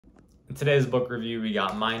In today's book review, we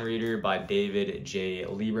got MindReader by David J.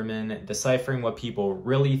 Lieberman, deciphering what people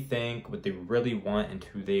really think, what they really want, and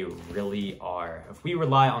who they really are. If we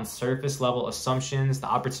rely on surface level assumptions, the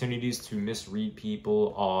opportunities to misread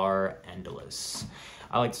people are endless.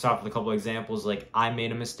 I like to start with a couple examples like I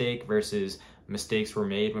made a mistake versus mistakes were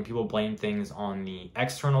made. When people blame things on the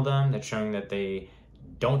external them, that's showing that they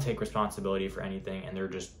don't take responsibility for anything and they're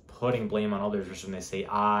just putting blame on others, versus when they say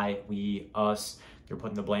I, we, us, you're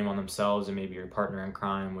putting the blame on themselves and maybe your partner in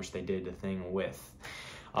crime, which they did the thing with.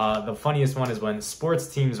 The funniest one is when sports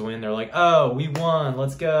teams win, they're like, oh, we won,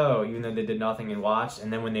 let's go, even though they did nothing and watched.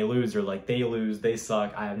 And then when they lose, they're like, they lose, they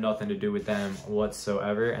suck, I have nothing to do with them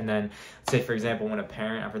whatsoever. And then say, for example, when a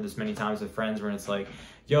parent, I've heard this many times with friends where it's like,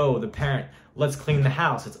 yo, the parent, let's clean the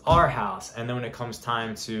house, it's our house. And then when it comes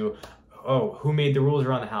time to, oh, who made the rules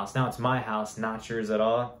around the house? Now it's my house, not yours at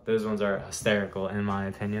all. Those ones are hysterical in my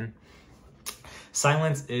opinion.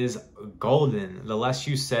 Silence is golden. The less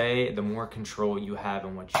you say, the more control you have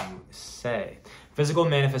in what you say. Physical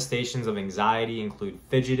manifestations of anxiety include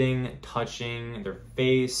fidgeting, touching their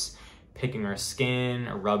face, picking our skin,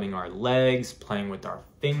 rubbing our legs, playing with our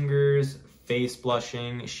fingers, face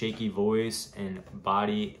blushing, shaky voice, and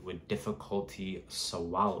body with difficulty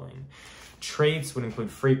swallowing. Traits would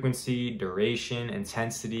include frequency, duration,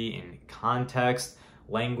 intensity, and context.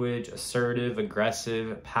 Language, assertive,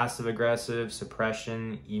 aggressive, passive-aggressive,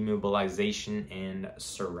 suppression, immobilization, and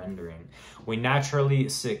surrendering. We naturally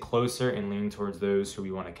sit closer and lean towards those who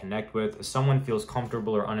we want to connect with. If someone feels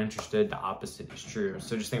comfortable or uninterested, the opposite is true.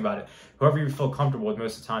 So just think about it. Whoever you feel comfortable with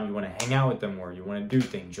most of the time, you want to hang out with them more, you want to do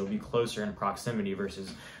things, you'll be closer in proximity,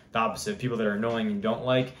 versus the opposite. People that are annoying and don't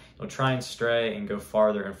like, you'll try and stray and go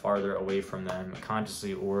farther and farther away from them,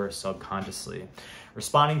 consciously or subconsciously.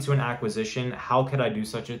 Responding to an acquisition, how could I do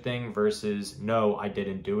such a thing, versus no, I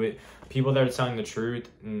didn't do it. People that are telling the truth,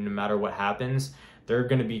 no matter what happens, they're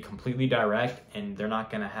going to be completely direct and they're not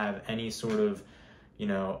going to have any sort of, you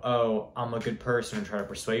know, oh, I'm a good person and try to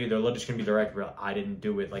persuade you. They're just going to be direct, I didn't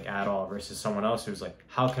do it like at all, versus someone else who's like,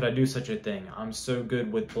 how could I do such a thing? I'm so good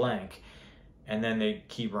with blank. And then they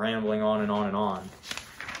keep rambling on and on and on.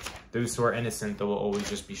 Those who are innocent, they will always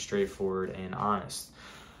just be straightforward and honest.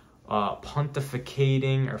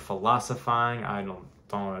 Pontificating or philosophizing, I don't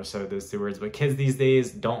know how to say those two words, but kids these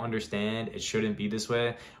days don't understand it shouldn't be this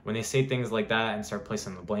way. When they say things like that and start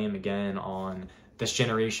placing the blame again on this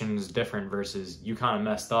generation is different versus you kind of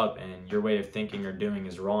messed up and your way of thinking or doing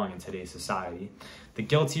is wrong in today's society. The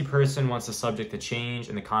guilty person wants the subject to change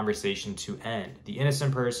and the conversation to end. The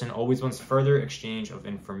innocent person always wants further exchange of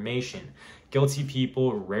information. Guilty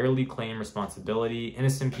people rarely claim responsibility.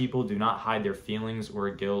 Innocent people do not hide their feelings or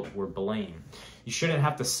guilt or blame. You shouldn't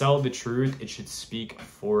have to sell the truth. It should speak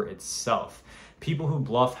for itself. People who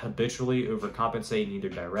bluff habitually overcompensate in either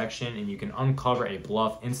direction, and you can uncover a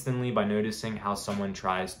bluff instantly by noticing how someone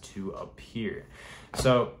tries to appear.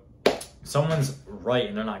 So someone's right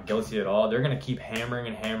and they're not guilty at all, they're going to keep hammering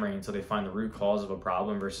and hammering until they find the root cause of a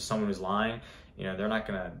problem, versus someone who's lying, you know, they're not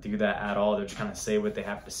going to do that at all. They're just going to say what they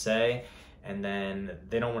have to say, and then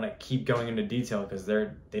they don't want to keep going into detail because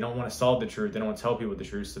they don't want to solve the truth. They don't want to tell people the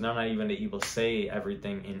truth, so they're not even able to say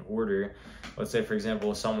everything in order. Let's say, for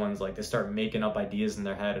example, someone's like, they start making up ideas in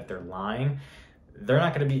their head. If they're lying, they're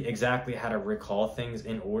not going to be exactly how to recall things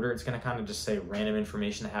in order. It's going to kind of just say random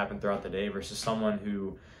information that happened throughout the day, versus someone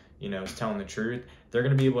who, you know, is telling the truth. They're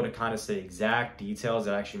going to be able to kind of say exact details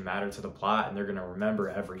that actually matter to the plot, and they're going to remember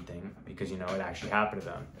everything because, you know, it actually happened to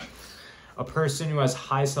them. A person who has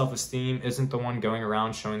high self-esteem isn't the one going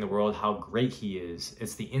around showing the world how great he is.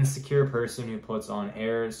 It's the insecure person who puts on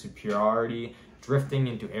airs, superiority, drifting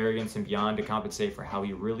into arrogance and beyond to compensate for how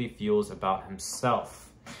he really feels about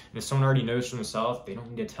himself. And if someone already knows for themselves, they don't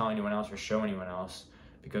need to tell anyone else or show anyone else,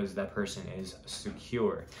 because that person is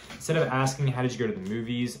secure. Instead of asking, how did you go to the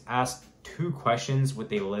movies, ask 2 questions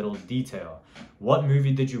with a little detail. What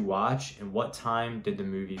movie did you watch, and what time did the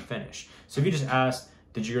movie finish? So if you just asked,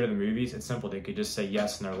 did you go to the movies? It's simple. They could just say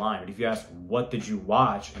yes and they're lying. But if you ask, what did you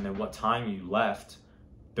watch, and then what time you left,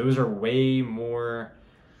 those are way more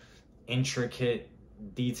intricate,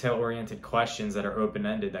 detail-oriented questions that are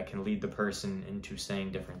open-ended that can lead the person into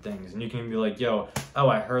saying different things. And you can be like, yo, oh,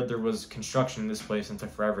 I heard there was construction in this place and it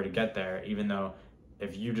took forever to get there, even though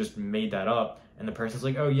if you just made that up and the person's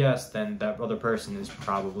like, oh yes, then that other person is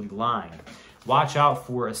probably lying. Watch out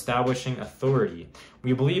for establishing authority.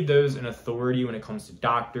 We believe those in authority when it comes to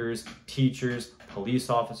doctors, teachers,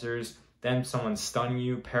 police officers. Then someone stunning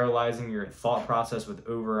you, paralyzing your thought process with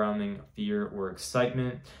overwhelming fear or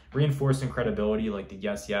excitement. Reinforcing credibility, like the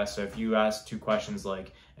yes, yes. So if you ask 2 questions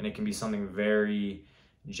like, and it can be something very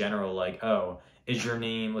general like, oh, Is your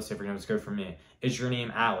name, let's say for example, let's go for me. Is your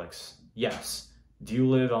name Alex? Yes. Do you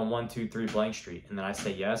live on 123 blank street? And then I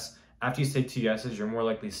say yes. After you say 2 yeses, you're more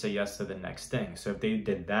likely to say yes to the next thing. So if they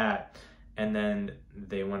did that and then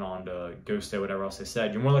they went on to go say whatever else they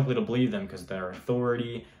said, you're more likely to believe them because they're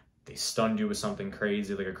authority. They stunned you with something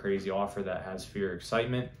crazy, like a crazy offer that has fear or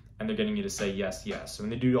excitement, and they're getting you to say yes, yes. So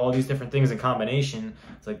when they do all these different things in combination,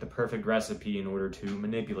 it's like the perfect recipe in order to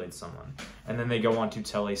manipulate someone. And then they go on to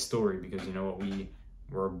tell a story because, you know what,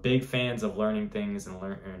 we're big fans of learning things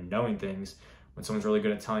and knowing things. When someone's really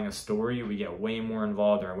good at telling a story, we get way more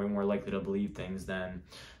involved and are way more likely to believe things than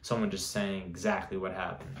someone just saying exactly what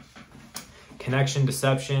happened. Connection,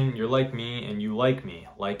 deception, you're like me and you like me.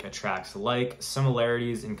 Like attracts like,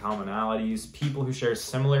 similarities and commonalities. People who share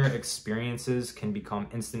similar experiences can become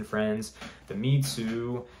instant friends. The me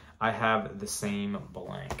too, I have the same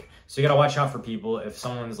blank. So you gotta watch out for people. If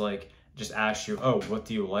someone's like, just asks you, oh, what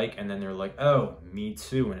do you like? And then they're like, oh, me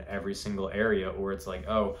too in every single area. Or it's like,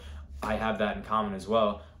 oh, I have that in common as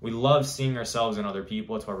well. We love seeing ourselves in other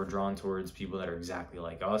people. That's why we're drawn towards people that are exactly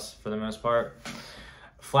like us for the most part.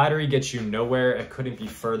 Flattery gets you nowhere. It couldn't be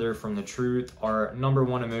further from the truth. Our number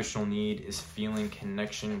one emotional need is feeling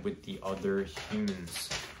connection with the other humans.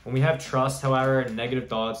 When we have trust, however, negative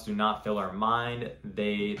thoughts do not fill our mind.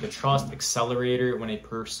 The trust accelerator, when a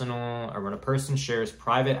person shares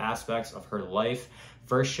private aspects of her life,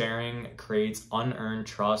 first sharing creates unearned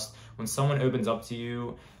trust. When someone opens up to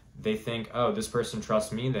you, they think, oh, this person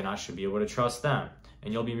trusts me, then I should be able to trust them.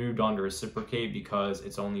 And you'll be moved on to reciprocate because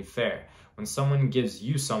it's only fair. When someone gives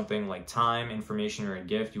you something like time, information, or a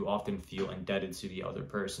gift, you often feel indebted to the other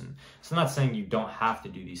person. So I'm not saying you don't have to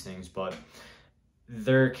do these things, but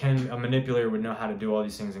a manipulator would know how to do all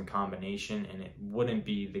these things in combination, and it wouldn't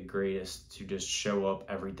be the greatest to just show up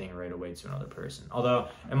everything right away to another person. Although,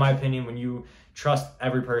 in my opinion, when you trust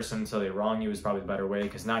every person until they wrong you is probably the better way,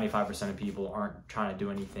 because 95% of people aren't trying to do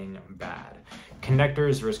anything bad.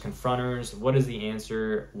 Connectors versus confronters. What is the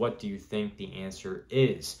answer? What do you think the answer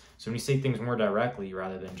is? So when you say things more directly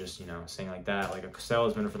rather than just, saying like that, like a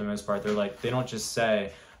salesman for the most part, they don't just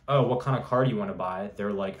say, oh, what kind of car do you want to buy?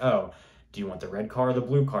 They're like, oh, do you want the red car or the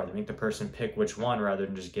blue car? They make the person pick which one rather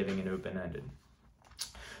than just giving it open-ended.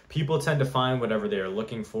 People tend to find whatever they are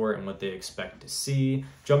looking for and what they expect to see.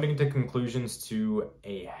 Jumping to conclusions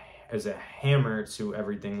as a hammer to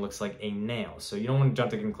everything looks like a nail. So you don't want to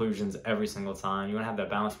jump to conclusions every single time. You want to have that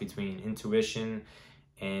balance between intuition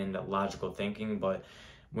and logical thinking. But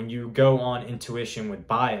when you go on intuition with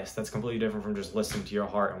bias, that's completely different from just listening to your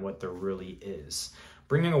heart and what there really is.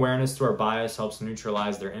 Bringing awareness to our bias helps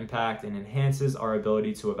neutralize their impact and enhances our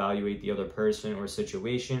ability to evaluate the other person or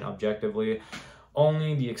situation objectively.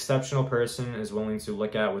 Only the exceptional person is willing to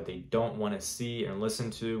look at what they don't want to see and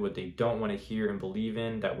listen to, what they don't want to hear and believe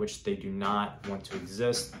in, that which they do not want to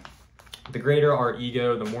exist. The greater our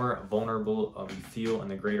ego, the more vulnerable we feel,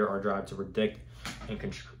 and the greater our drive to predict and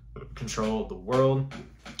control the world.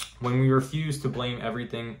 When we refuse to blame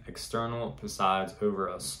everything external besides over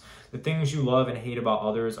us. The things you love and hate about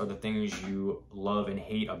others are the things you love and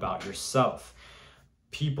hate about yourself.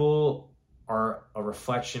 People are a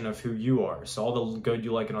reflection of who you are. So all the good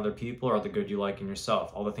you like in other people are the good you like in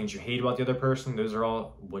yourself. All the things you hate about the other person, those are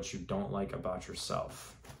all what you don't like about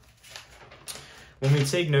yourself. When we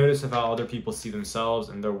take notice of how other people see themselves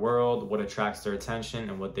and their world, what attracts their attention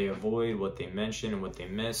and what they avoid, what they mention and what they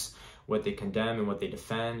miss, what they condemn and what they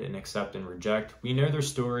defend and accept and reject, we know their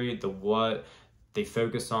story. The what they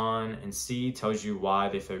focus on and see tells you why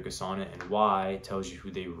they focus on it, and why tells you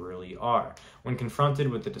who they really are. When confronted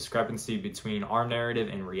with the discrepancy between our narrative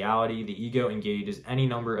and reality, the ego engages any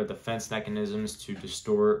number of defense mechanisms to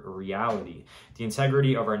distort reality. The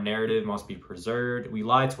integrity of our narrative must be preserved. We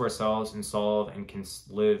lie to ourselves and solve and can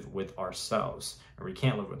live with ourselves, or we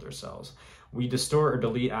can't live with ourselves. We distort or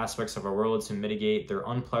delete aspects of our world to mitigate their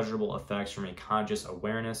unpleasurable effects from a conscious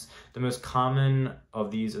awareness. The most common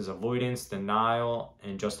of these is avoidance, denial,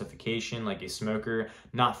 and justification, like a smoker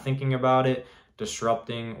not thinking about it,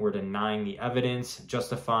 disrupting or denying the evidence,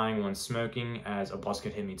 justifying when smoking as a bus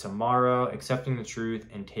could hit me tomorrow, accepting the truth,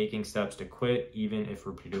 and taking steps to quit even if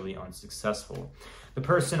repeatedly unsuccessful. The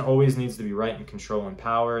person always needs to be right in control and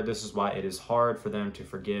power. This is why it is hard for them to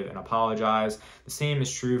forgive and apologize. The same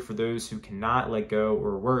is true for those who cannot let go,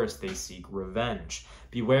 or worse, they seek revenge.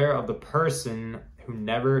 Beware of the person who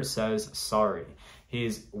never says sorry. He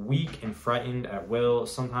is weak and frightened at will.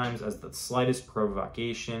 Sometimes as the slightest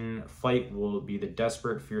provocation, fight will be the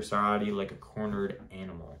desperate fierceity like a cornered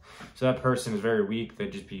animal. So that person is very weak.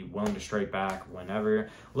 They'd just be willing to strike back whenever.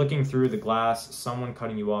 Looking through the glass, someone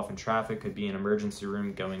cutting you off in traffic could be an emergency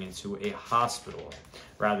room going into a hospital.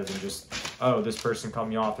 rather than just, oh, this person cut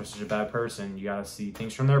me off, they're such a bad person. You gotta see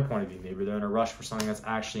things from their point of view. Maybe they're in a rush for something that's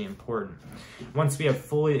actually important. Once we have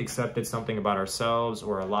fully accepted something about ourselves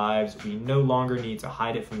or our lives, we no longer need to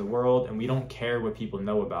hide it from the world, and we don't care what people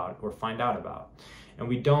know about or find out about. And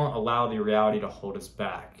we don't allow the reality to hold us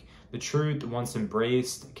back. The truth, once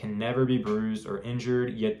embraced, can never be bruised or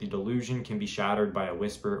injured, yet the delusion can be shattered by a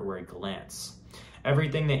whisper or a glance.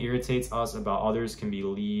 Everything that irritates us about others can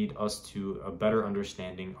lead us to a better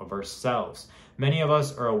understanding of ourselves. Many of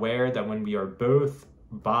us are aware that when we are bothered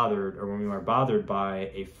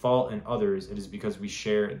by a fault in others, it is because we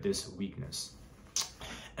share this weakness.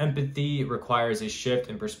 Empathy requires a shift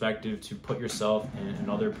in perspective to put yourself in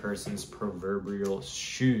another person's proverbial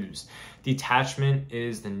shoes. Detachment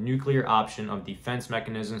is the nuclear option of defense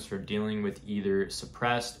mechanisms for dealing with either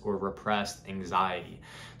suppressed or repressed anxiety.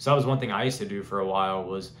 So that was one thing I used to do for a while,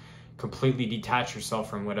 was completely detach yourself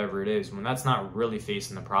from whatever it is, when that's not really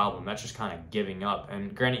facing the problem. That's just kind of giving up.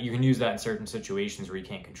 And granted, you can use that in certain situations where you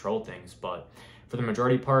can't control things, but for the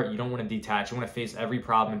majority part, you don't want to detach. You want to face every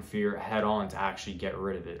problem and fear head on to actually get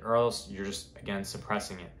rid of it, or else you're just, again,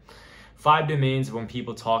 suppressing it. 5 domains of when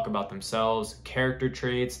people talk about themselves: character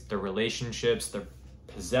traits, their relationships, their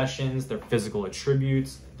possessions, their physical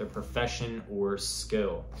attributes, their profession or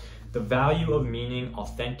skill. The value of meaning,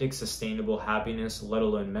 authentic, sustainable happiness, let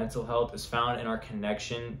alone mental health, is found in our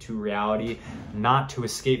connection to reality, not to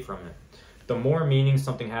escape from it. The more meaning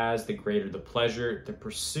something has, the greater the pleasure. The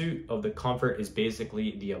pursuit of the comfort is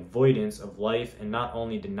basically the avoidance of life, and not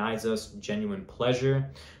only denies us genuine pleasure,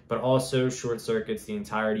 but also short circuits the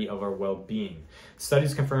entirety of our well-being.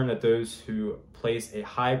 Studies confirm that those who place a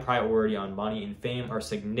high priority on money and fame are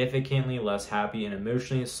significantly less happy and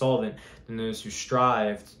emotionally solvent than those who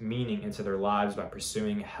strive meaning into their lives by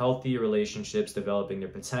pursuing healthy relationships, developing their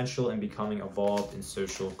potential, and becoming involved in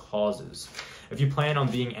social causes. If you plan on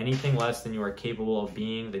being anything less than you are capable of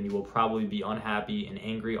being, then you will probably be unhappy and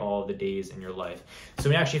angry all of the days in your life. So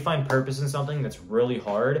when you actually find purpose in something that's really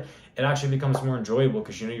hard, it actually becomes more enjoyable,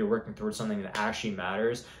 because you know you're working towards something that actually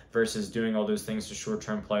matters, versus doing all those things to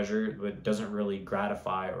short-term pleasure but doesn't really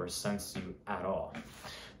gratify or sense you at all.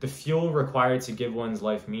 The fuel required to give one's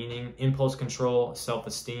life meaning: impulse control,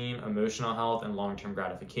 self-esteem, emotional health, and long-term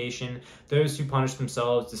gratification. Those who punish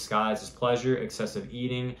themselves disguised as pleasure, excessive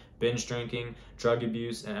eating, binge drinking, drug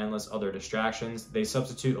abuse, and endless other distractions. They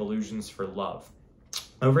substitute illusions for love.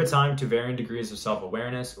 Over time, to varying degrees of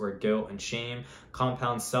self-awareness or guilt and shame,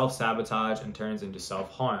 compounds self-sabotage and turns into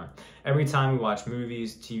self-harm. Every time we watch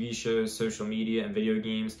movies, TV shows, social media, and video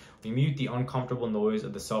games, we mute the uncomfortable noise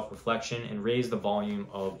of the self-reflection and raise the volume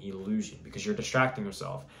of illusion, because you're distracting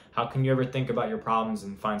yourself. How can you ever think about your problems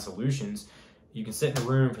and find solutions? You can sit in a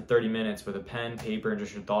room for 30 minutes with a pen, paper, and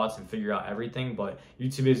just your thoughts and figure out everything, but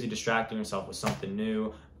you're too busy distracting yourself with something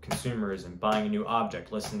new: consumerism, buying a new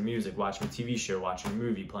object, listening to music, watching a TV show, watching a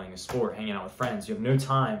movie, playing a sport, hanging out with friends. You have no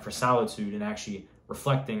time for solitude and actually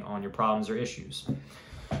reflecting on your problems or issues.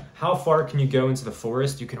 How far can you go into the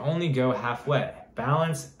forest? You can only go halfway.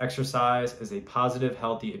 Balance, exercise is a positive,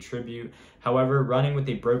 healthy attribute. However, running with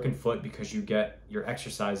a broken foot because you get your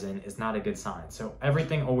exercise in is not a good sign. So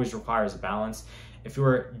everything always requires a balance. If you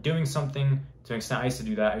were doing something, to an extent, I used to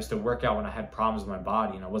do that. I used to work out when I had problems with my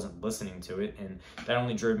body and I wasn't listening to it, and that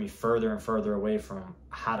only drove me further and further away from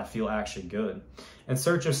how to feel actually good. In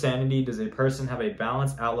search of sanity, does a person have a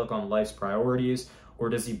balanced outlook on life's priorities, or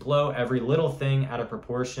does he blow every little thing out of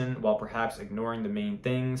proportion while perhaps ignoring the main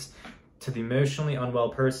things? To the emotionally unwell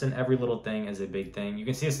person, every little thing is a big thing. You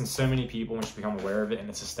can see this in so many people once you become aware of it, and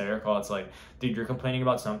it's hysterical. It's like, dude, you're complaining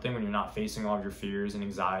about something when you're not facing all of your fears and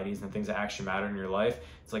anxieties and the things that actually matter in your life.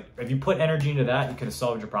 It's like, if you put energy into that, you could have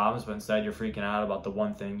solved your problems, but instead you're freaking out about the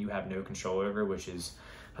one thing you have no control over, which is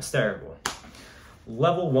hysterical.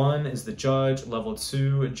 Level 1 is the judge. Level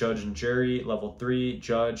 2, judge and jury. Level 3,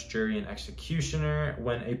 judge, jury, and executioner.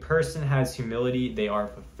 When a person has humility, they are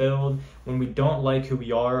fulfilled. When we don't like who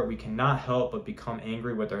we are, we cannot help but become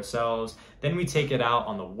angry with ourselves. Then we take it out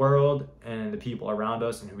on the world and the people around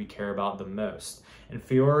us and who we care about the most.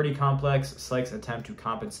 Inferiority complex, Psych's attempt to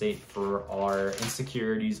compensate for our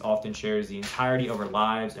insecurities, often shares the entirety of our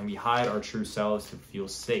lives, and we hide our true selves to feel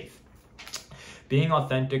safe. Being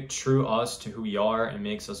authentic, true us to who we are, and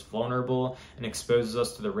makes us vulnerable and exposes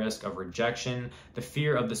us to the risk of rejection. The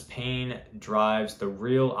fear of this pain drives the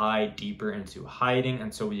real I deeper into hiding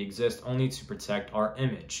until we exist only to protect our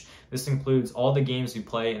image. This includes all the games we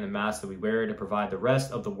play and the masks that we wear to provide the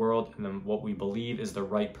rest of the world and what we believe is the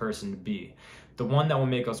right person to be. The one that will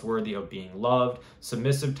make us worthy of being loved.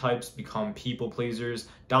 Submissive types become people pleasers.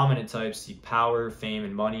 Dominant types seek power, fame,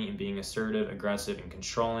 and money, and being assertive, aggressive, and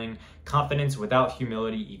controlling. Confidence without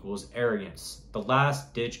humility equals arrogance. The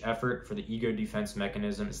last ditch effort for the ego defense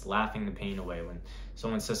mechanism is laughing the pain away. When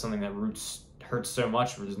someone says something that hurts so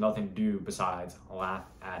much, there's nothing to do besides laugh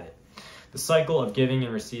at it. The cycle of giving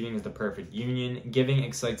and receiving is the perfect union. Giving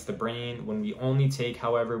excites the brain. When we only take,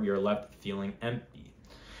 however, we are left feeling empty.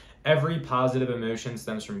 Every positive emotion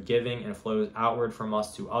stems from giving and flows outward from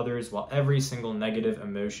us to others, while every single negative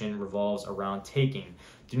emotion revolves around taking.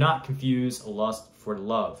 Do not confuse lust for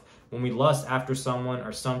love. When we lust after someone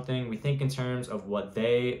or something, we think in terms of what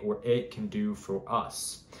they or it can do for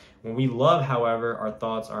us. When we love, however, our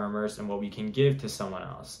thoughts are immersed in what we can give to someone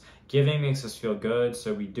else. Giving makes us feel good,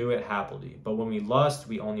 so we do it happily. But when we lust,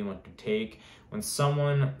 we only want to take. When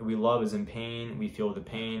someone we love is in pain, we feel the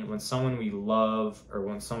pain. When someone we love or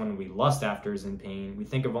when someone we lust after is in pain, we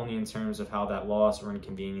think of only in terms of how that loss or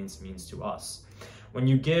inconvenience means to us. When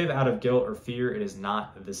you give out of guilt or fear, it is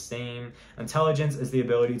not the same. Intelligence is the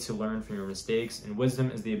ability to learn from your mistakes, and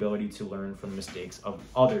wisdom is the ability to learn from the mistakes of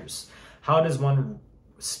others. How does one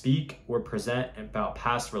speak or present about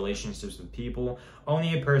past relationships with people?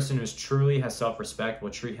 Only a person who truly has self-respect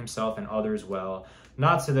will treat himself and others well,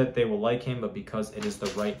 not so that they will like him, but because it is the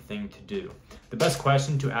right thing to do. The best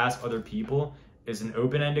question to ask other people is an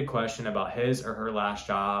open-ended question about his or her last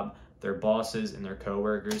job, their bosses, and their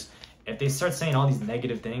coworkers. If they start saying all these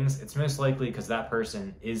negative things, it's most likely because that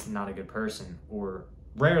person is not a good person, or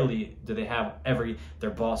rarely do they have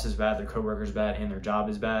their boss is bad, their coworker is bad, and their job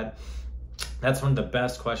is bad. That's one of the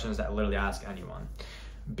best questions that I literally ask anyone.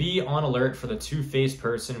 Be on alert for the two-faced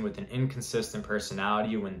person with an inconsistent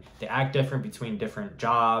personality. When they act different between different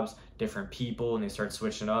jobs, different people, and they start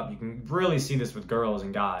switching up. You can really see this with girls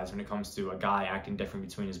and guys when it comes to a guy acting different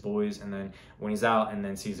between his boys, and then when he's out and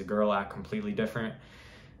then sees a girl act completely different.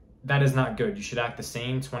 That is not good. You should act the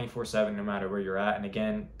same 24/7 no matter where you're at. And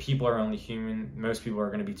again, people are only human. Most people are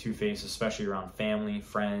going to be two-faced, especially around family,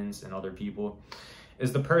 friends, and other people.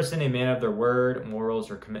 Is the person a man of their word, morals,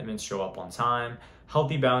 or commitments show up on time?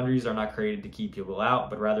 Healthy boundaries are not created to keep people out,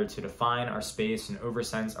 but rather to define our space and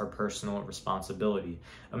oversense our personal responsibility.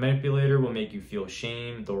 A manipulator will make you feel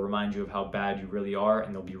shame, they'll remind you of how bad you really are,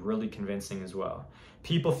 and they'll be really convincing as well.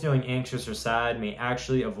 People feeling anxious or sad may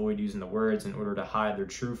actually avoid using the words in order to hide their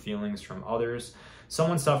true feelings from others.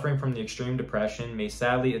 Someone suffering from the extreme depression may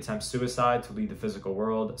sadly attempt suicide to leave the physical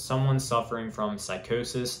world. Someone suffering from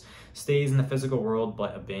psychosis stays in the physical world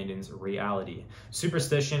but abandons reality.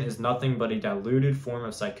 Superstition is nothing but a diluted form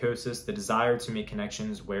of psychosis, the desire to make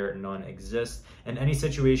connections where none exist. In any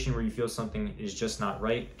situation where you feel something is just not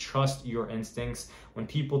right, trust your instincts. When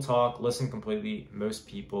people talk, listen completely. Most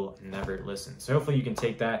people never listen. So hopefully you can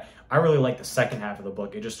take that. I really like the second half of the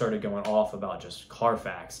book. It just started going off about just car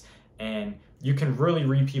facts. And you can really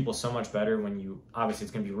read people so much better when you, obviously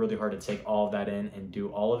it's going to be really hard to take all of that in and do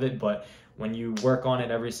all of it, but when you work on it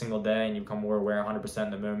every single day and you become more aware 100%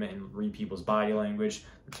 in the moment and read people's body language,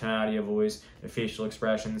 the tonality of voice, their facial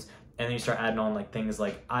expressions, and then you start adding on like things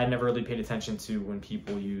like, I never really paid attention to when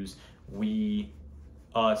people use we,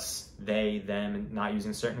 us, they, them, and not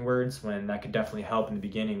using certain words, when that could definitely help in the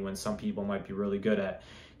beginning when some people might be really good at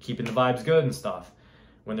keeping the vibes good and stuff,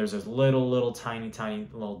 when there's those little tiny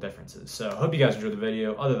little differences. So I hope you guys enjoyed the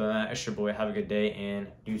video. Other than that, it's your boy. Have a good day and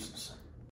deuces.